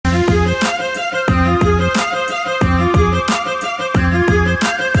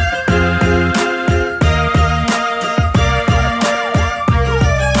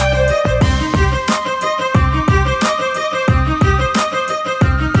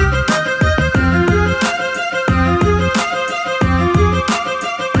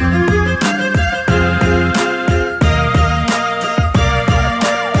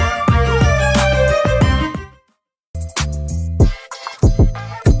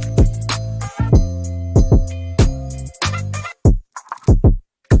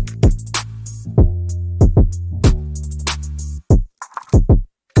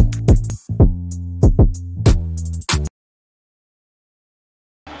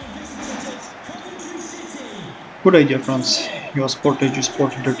Good day, dear friends. Your Sport Age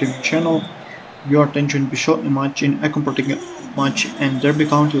Sport Entertainment channel. Your attention be short match in a comforting match and Derby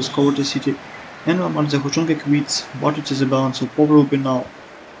County was Coventry City. And I'm the Huchunga Kwits, what it is about, so Power will be now.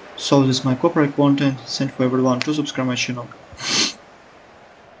 So this is my corporate content sent for everyone to subscribe my channel.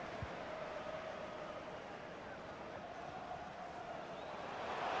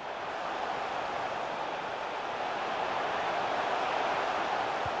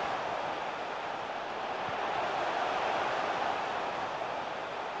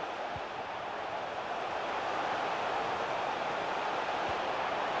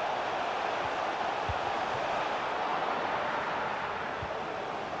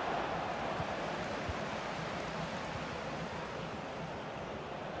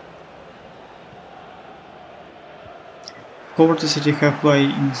 Coventry City have played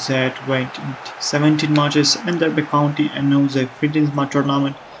in the 2017 matches and Derby County and now the 15th match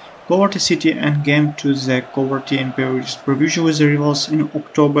tournament. Coventry City and game to the Coventry and preview with the rivals in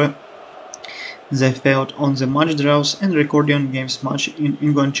October. They failed on the match draws and recorded games match in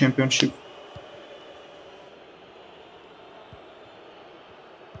England Championship.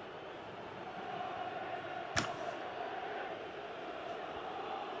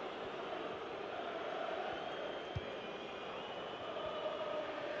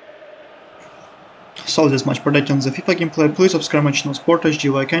 So this much product on the FIFA gameplay. Please subscribe my channel Sport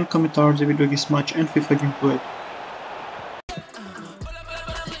HD, like and comment on the video this match and FIFA gameplay.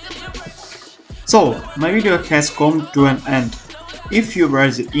 So my video has come to an end. If you were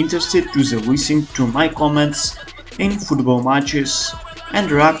interested to listen to my comments in football matches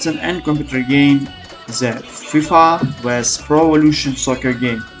and reaction and computer game, the FIFA vs Pro Evolution Soccer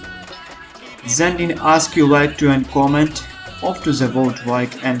game, then in ask you like to and comment off to the vote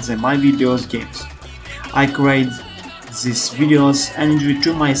like and the my videos games. I create these videos and enjoy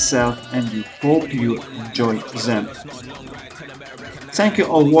to myself and I hope you enjoy them. Thank you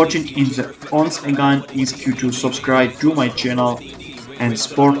all watching in the once again ask you to subscribe to my channel and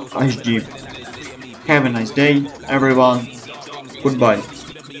Sport HD. Have a nice day everyone. Goodbye.